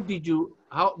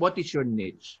 What is your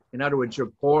niche? In other words, your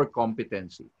core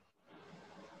competency.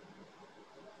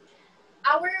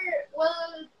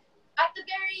 At the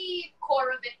very core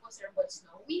of it, Sir Woods,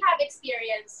 we have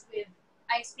experience with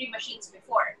ice cream machines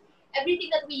before. Everything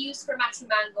that we use for Maxi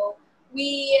Mango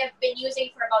we have been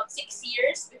using for about 6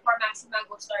 years before Maxi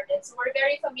Mango started. So we're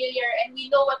very familiar and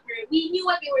we know we knew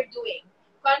what we were doing.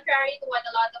 Contrary to what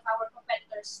a lot of our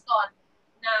competitors thought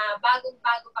na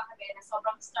bagong-bago pa kami, na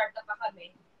sobrang startup pa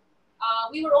kami.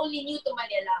 We were only new to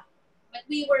Manila, but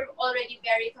we were already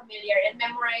very familiar and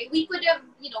memorize. We could have,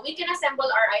 we can assemble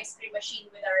our ice cream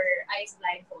machine with our eyes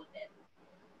blindfolded.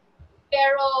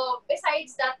 Pero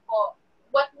besides that po,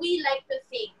 what we like to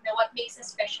think na what makes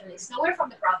us special is na we're from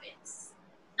the province.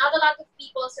 Not a lot of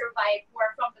people survive who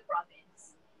are from the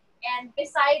province. And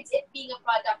besides it being a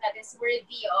product that is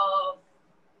worthy of,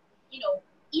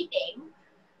 eating,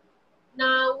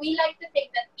 na we like to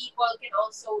think that people can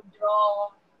also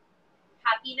draw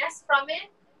happiness from it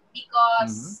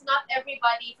because not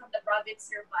everybody from the province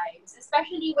survives.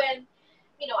 Especially when,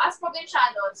 as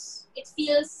provincianos, it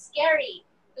feels scary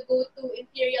to go to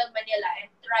Imperial Manila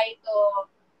and try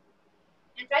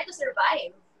to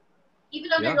survive even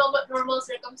under normal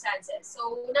circumstances.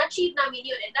 So na-achieve namin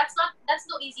yun, and that's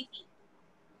no easy feat.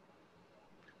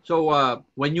 So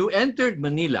when you entered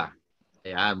Manila,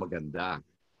 ayan, maganda.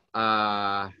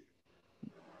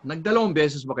 Nagdalawang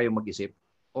beses ba kayo mag-isip?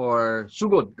 Or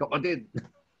sugod, kapatid?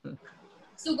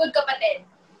 Sugod kapatid.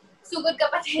 Sugod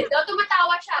kapatid.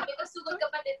 Tumatawa siya because sugod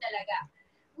kapatid talaga.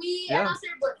 We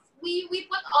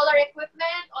put all our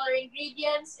equipment, all our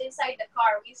ingredients inside the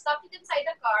car. We stuffed it inside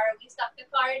the car. We stuffed the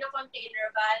car in a container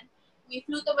van. We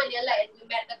flew to Manila and we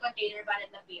met the container van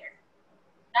at the pier.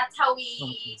 That's how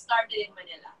we started in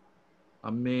Manila.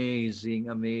 Amazing,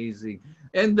 amazing.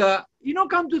 And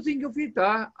come to think of it,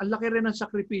 ang laki rin ng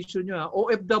sakripisyo nyo.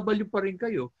 OFW pa rin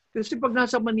kayo. Kasi pag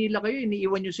nasa Manila kayo,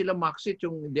 iniiwan nyo sila Maxi,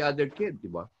 yung the other kid, di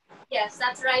ba? Yes,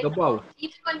 that's right. Davao.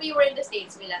 Even when we were in the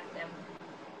States, we left them.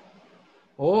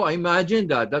 Oh, I imagine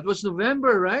that. That was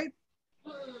November, right?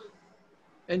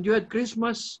 And you had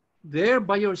Christmas there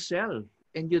by yourself.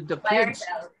 And you the by kids.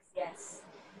 ourselves, yes.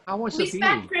 How was We the feeling?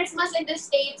 spent Christmas in the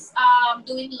States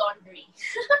doing laundry.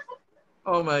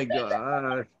 Oh my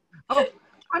God.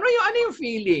 Ano yung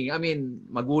feeling? I mean,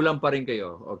 magulang pa rin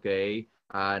kayo, okay?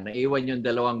 Naiwan yung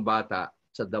dalawang bata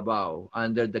sa Davao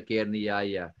under the care ni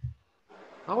Yaya.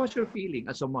 How was your feeling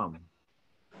as a mom?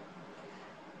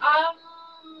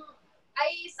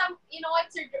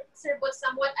 Sir, but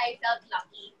somewhat I felt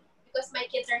lucky because my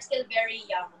kids are still very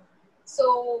young.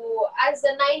 So, as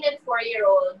a 9 and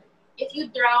 4-year-old, if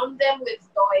you drown them with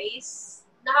toys,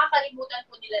 nakakalimutan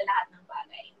po nila lahat ng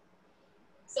bagay.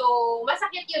 So,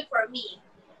 masakit yun for me.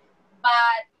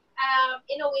 But,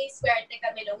 in a way, swerte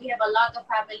kami. No? We have a lot of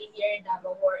family here in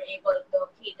Davao who are able to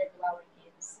cater to our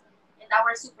kids. And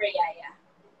our super yaya.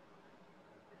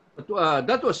 But,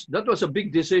 that was a big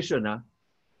decision, huh?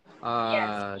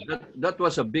 Yes. That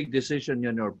was a big decision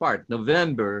on your part.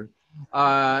 November.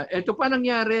 Ito pa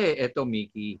nangyari. Ito,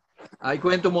 Miki.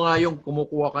 Ikwento mo nga yung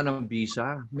kumukuha ka ng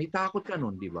visa. May takot ka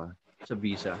nun, di ba? Sa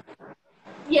visa.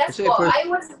 Yes Kasi po. first, I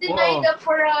was denied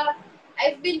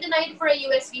I've been denied for a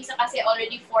US visa kasi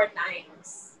already 4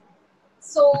 times.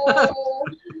 So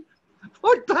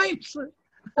 4 times?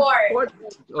 4.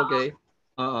 Okay.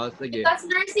 Sige. Because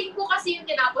nursing po kasi yung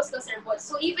tinapos ko, Sir Boss.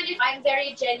 So even if I'm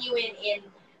very genuine in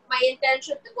my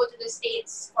intention to go to the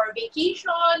States for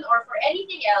vacation or for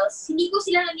anything else, hindi ko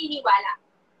sila naniniwala.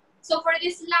 So for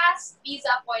this last visa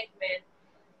appointment,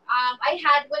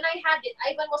 when I had it,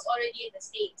 Ivan was already in the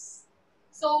States.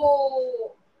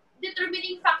 So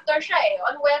determining factor siya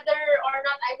on whether or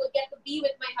not I would get to be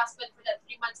with my husband for that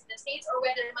 3 months in the States or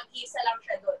whether mag-iisa lang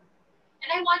siya doon. And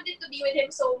I wanted to be with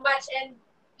him so much, and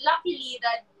luckily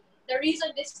that the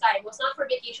reason this time was not for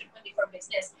vacation, but for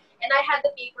business. And I had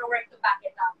the paperwork to back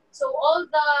it up. So all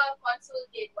the consul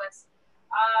did was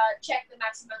check the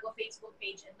Maxi Mango Facebook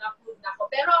page and na-approve na ako.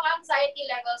 Pero ang anxiety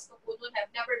levels ko po noon have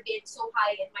never been so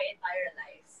high in my entire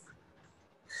life.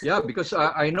 Yeah, because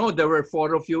I know there were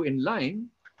 4 of you in line.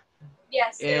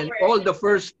 Yes. And all the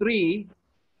first 3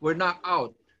 were knocked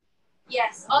out.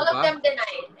 Yes, all of them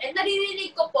denied. And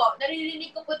naririnig ko po the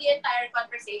entire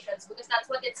conversations because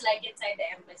that's what it's like inside the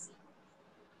embassy.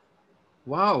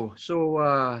 Wow. So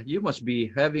you must be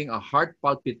having a heart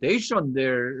palpitation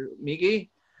there,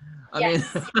 Miki. I mean,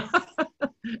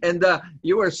 and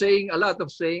you were saying a lot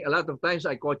of times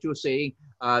I caught you saying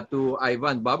to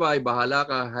Ivan, bye-bye, bahala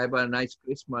ka, have a nice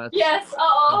Christmas. Yes,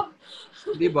 oo.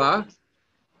 Di ba?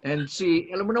 And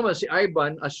alam mo naman, si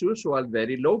Ivan, as usual,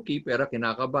 very low-key, pero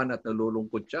kinakabahan at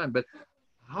nalulungkot siya. But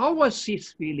how was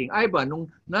his feeling? Ivan, nung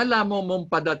nalaman mong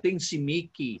padating si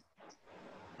Miki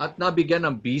at nabigyan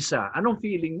ng visa, anong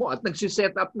feeling mo? At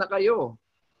nagsiset up na kayo?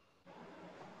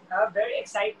 Very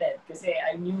excited kasi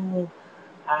I knew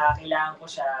kailangan ko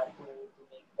siya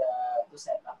to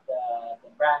set up the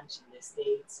the branch in the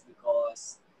States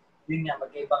because yun nga,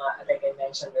 magkaiba nga, like I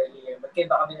mentioned earlier,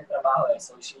 magkaiba kami ng trabaho eh.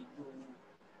 So she do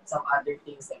some other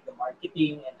things like the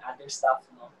marketing and other stuff,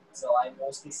 no? So I'm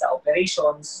mostly sa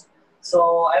operations.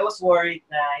 So I was worried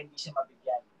na hindi siya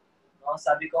mabigyan. No?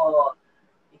 Sabi ko,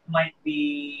 it might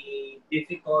be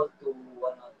difficult to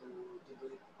do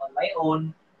it on my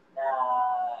own na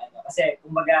kasi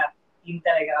kumbaga team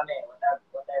talaga kami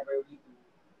whatever we do,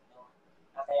 no?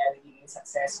 Kaya nagiging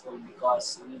successful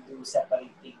because we do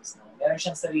separate things, no? Meron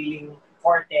siyang sariling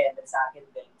forte and then sa akin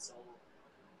din, so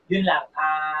yun lang.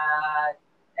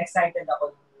 Excited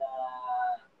ako na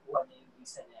kuha niya yung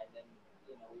visa niya and then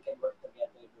we can work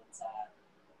together dun sa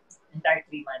entire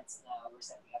 3 months na we're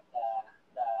setting up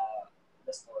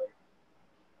the store.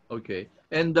 Okay.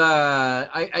 And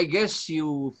I guess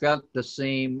you felt the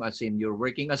same as in you're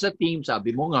working as a team,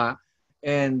 sabi mo nga,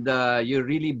 and you're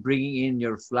really bringing in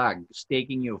your flag,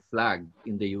 staking your flag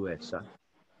in the US. Huh?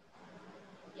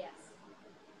 Yes.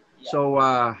 Yeah. So,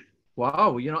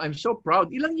 wow, I'm so proud.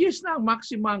 Ilang years na ang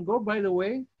Maxi Mango, by the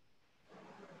way?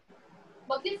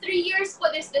 Magti 3 years po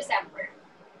this December.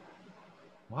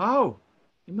 Wow.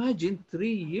 Imagine 3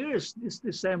 years this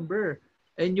December.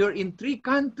 And you're in 3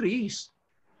 countries.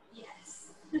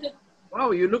 Yes.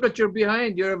 Wow, you look at your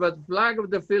behind. You have a flag of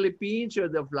the Philippines, you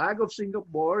have the flag of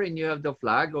Singapore, and you have the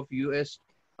flag of US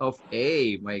of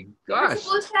A. My gosh. We're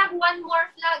supposed to have one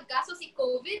more flag. Kaso si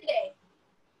COVID eh.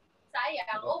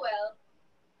 Sayang. Oh well.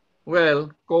 Well,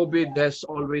 COVID has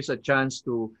always a chance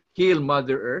to heal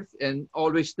Mother Earth and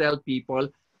always tell people,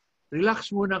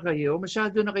 relax muna kayo.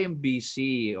 Masyado na kayong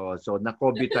busy. So,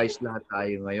 na-COVIDize lahat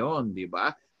tayo ngayon, di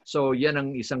ba? So, yan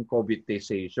ang isang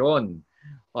COVIDization.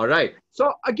 All right.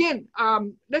 So, again,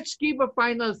 let's give a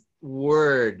final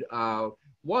word.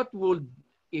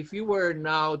 If you were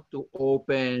now to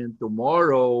open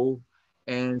tomorrow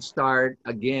and start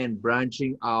again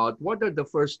branching out, what are the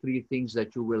first 3 things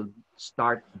that you will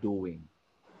start doing?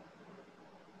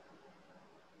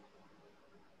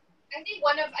 I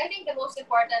think the most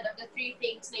important of the 3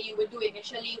 things that you would do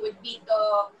initially would be to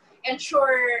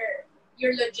ensure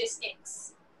your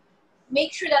logistics.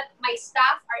 Make sure that my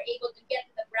staff are able to get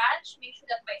to the branch. Make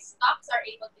sure that my stocks are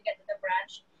able to get to the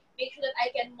branch. Make sure that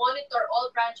I can monitor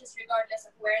all branches regardless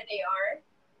of where they are.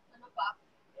 Ano pa?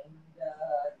 And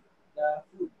the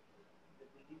food, the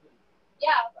delivery.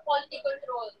 Yeah, quality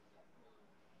control.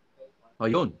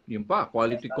 Ayun, yun pa,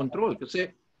 quality control.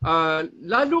 Kasi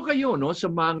lalo kayo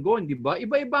sa mango, di ba?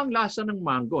 Iba-iba ang lasa ng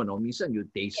mango, no? Minsan you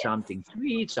taste something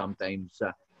sweet, sometimes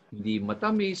hindi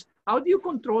matamis. How do you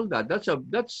control that? That's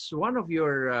one of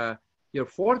your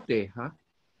forte, huh?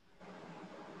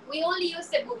 We only use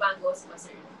Cebu mangoes,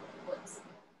 sir.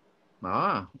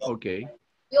 Okay.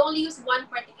 We only use one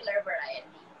particular variety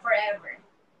forever.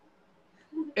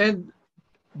 And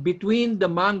between the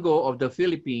mango of the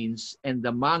Philippines and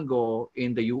the mango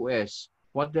in the US,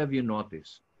 what have you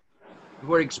noticed? You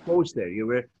were exposed there. You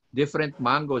were different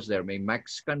mangoes there. May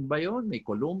Mexican ba yun? May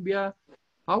Colombia?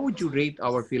 How would you rate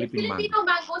our Philippine mango? Filipino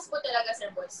mangoes po talaga, sir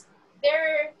boss.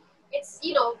 It's,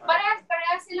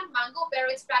 parehas silang mango, pero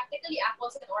it's practically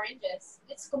apples and oranges.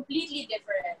 It's completely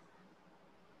different.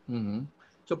 Mm-hmm.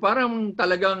 So parang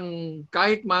talagang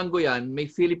kahit mango yan, may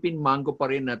Philippine mango pa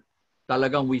rin na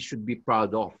talagang we should be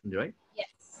proud of, right?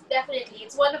 Yes, definitely.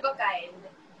 It's one of a kind.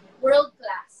 World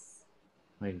class.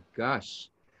 My gosh.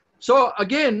 So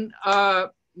again,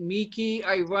 Miki,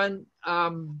 Ivan,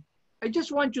 I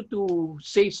just want you to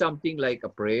say something like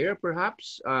a prayer,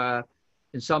 perhaps,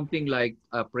 and something like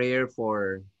a prayer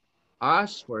for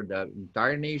us, for the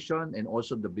entire nation, and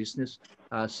also the business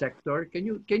sector. Can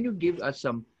you give us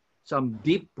some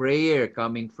deep prayer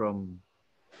coming from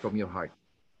your heart?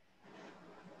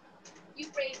 You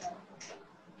pray now.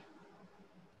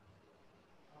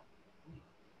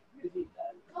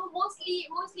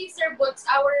 Mostly, sir, but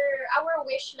our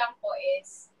wish lang po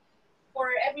is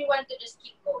for everyone to just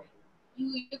keep going.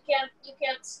 You can't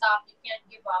stop. You can't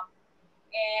give up.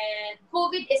 And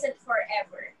COVID isn't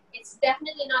forever. It's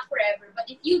definitely not forever.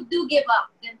 But if you do give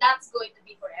up, then that's going to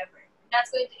be forever. That's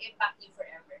going to impact you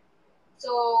forever.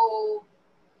 So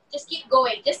just keep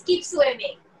going. Just keep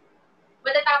swimming.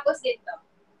 Matatapos din to.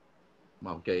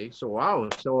 Okay. So, wow.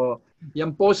 So,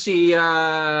 yan po si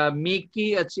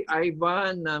Miki at si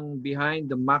Ivan ng Behind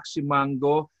the Maxi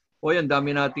Mango. Oy, ang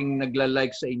dami nating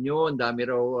nagla-like sa inyo. Ang dami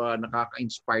raw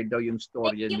nakaka-inspire daw yung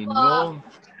storya ninyo.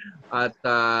 At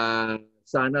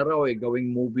sana raw gawing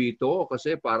movie ito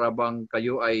kasi para bang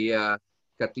kayo ay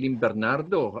Kathleen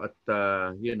Bernardo at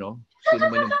sino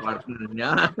man yung partner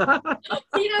niya.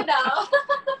 Sino daw?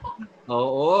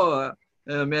 Oo.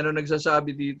 Meron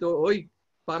nagsasabi dito, oy,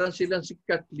 parang silang si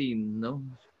Kathleen, no?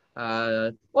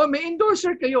 May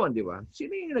endorser kayo, di ba?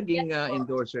 Sino yung naging Yes po.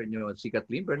 endorser nyo? Si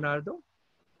Kathleen Bernardo?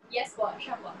 Yes po,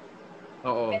 siya po.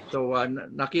 Oo. So,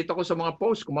 nakita ko sa mga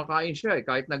posts, kumakain siya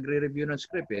kahit nagre-review ng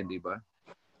script, di ba?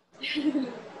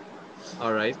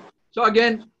 All right. So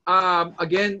again,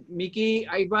 Miki,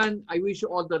 Ivan, I wish you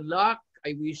all the luck.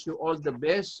 I wish you all the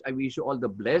best. I wish you all the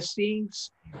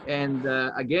blessings. And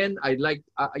again, I'd like,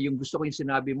 yung gusto ko yung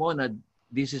sinabi mo na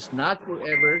this is not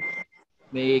forever.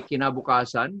 May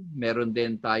kinabukasan. Meron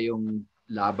din tayong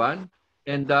laban.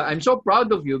 And I'm so proud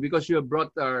of you because you have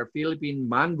brought our Philippine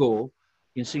mango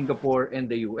in Singapore and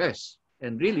the US.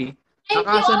 And really, thank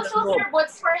you also, Sir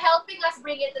Boots, for helping us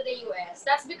bring it to the US.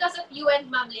 That's because of you and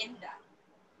Ma'am Linda.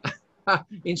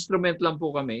 Instrument lang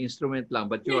po kami, instrument lang.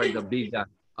 But you are the big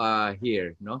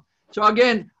here, no? So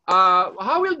again,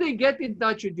 how will they get in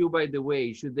touch with you, by the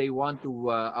way? Should they want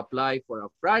to apply for a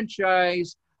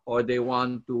franchise or they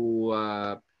want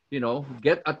to,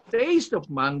 get a taste of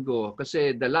mango?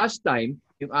 Kasi the last time,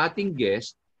 yung ating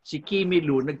guest, si Kimi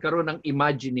Lu, nagkaroon ng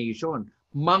imagination.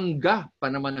 Mangga pa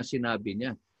naman ang sinabi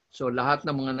niya. So lahat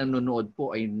ng mga nanonood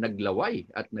po ay naglaway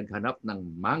at naghanap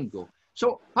ng mango.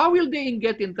 So how will they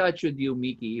get in touch with you,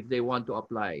 Miki, if they want to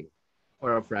apply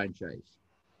for a franchise?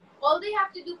 All they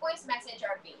have to do po is message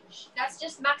our page. That's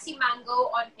just Maxi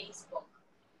Mango on Facebook.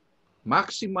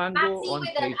 Maxi Mango Maxi on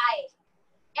with an Facebook. I.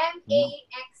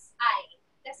 M-A-X-I.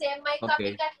 Kasi may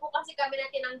Okay. copycat po kasi kami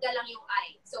na tinanggal lang yung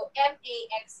I. So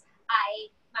M-A-X-I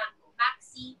Mango.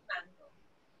 Maxi Mango.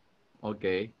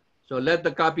 Okay. So let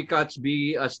the copycats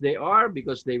be as they are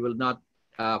because they will not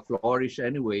flourish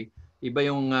anyway. Iba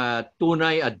yung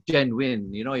tunay at genuine,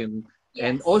 yung Yes.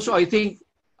 and also I think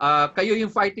kayo yung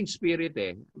fighting spirit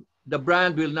eh. The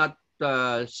brand will not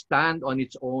stand on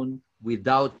its own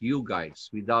without you guys,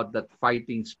 without that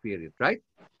fighting spirit, right?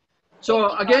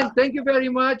 So again, thank you very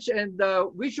much and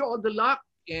wish you all the luck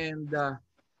and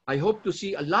I hope to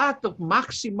see a lot of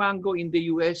Maxi Mango in the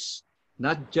US,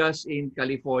 not just in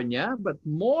California, but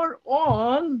more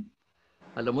on.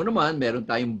 Alam mo naman, meron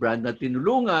tayong brand na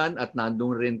tinulungan at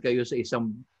nandun rin kayo sa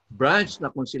isang branch na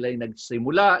kung sila ay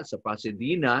nagsimula sa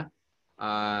Pasadena,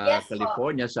 Yes,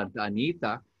 California, Santa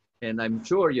Anita. And I'm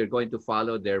sure you're going to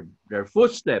follow their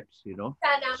footsteps,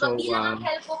 Sana, So, magbilang ang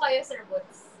help po kayo, Sir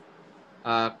Boots.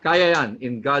 kaya yan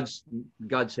in God's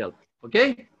help.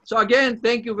 Okay? So again,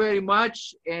 thank you very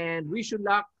much and wish you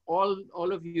luck all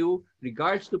of you.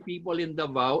 Regards to people in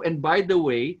Davao. And by the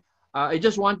way, I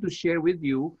just want to share with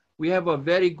you, we have a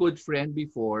very good friend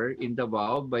before in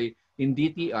Davao in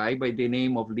DTI by the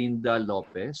name of Linda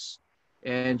Lopez.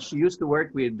 And she used to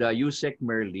work with Yusek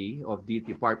Merli of the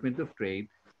Department of Trade.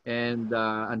 And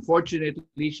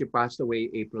unfortunately, she passed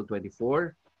away April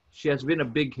 24. She has been a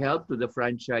big help to the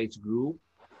franchise group.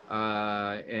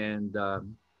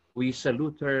 We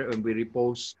salute her and we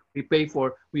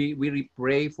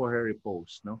pray for her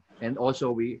repose. No? And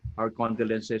also our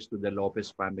condolences to the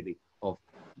Lopez family of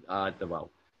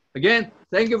Davao. Again,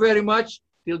 thank you very much.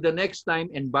 Till the next time.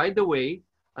 And by the way,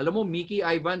 alam mo, Miki,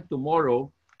 Ivan,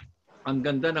 tomorrow, ang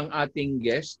ganda ng ating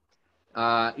guest,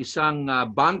 isang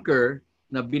banker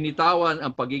na binitawan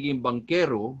ang pagiging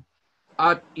bankero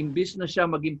at imbis na siya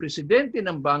maging presidente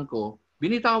ng bangko,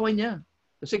 binitawan niya.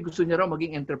 Kasi gusto niya raw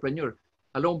maging entrepreneur.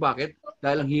 Alam mo bakit?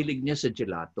 Dahil ang hilig niya sa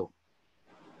gelato.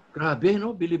 Grabe,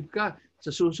 no? Believe ka. Sa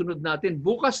susunod natin,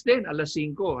 bukas din, alas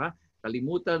 5, ha?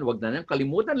 Wag na nang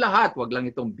kalimutan lahat. Wag lang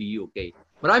itong BUK.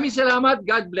 Maraming salamat.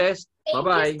 God bless.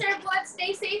 Bye-bye. Thank you, Sir Boots.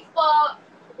 Stay safe po.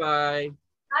 Bye.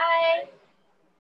 Bye.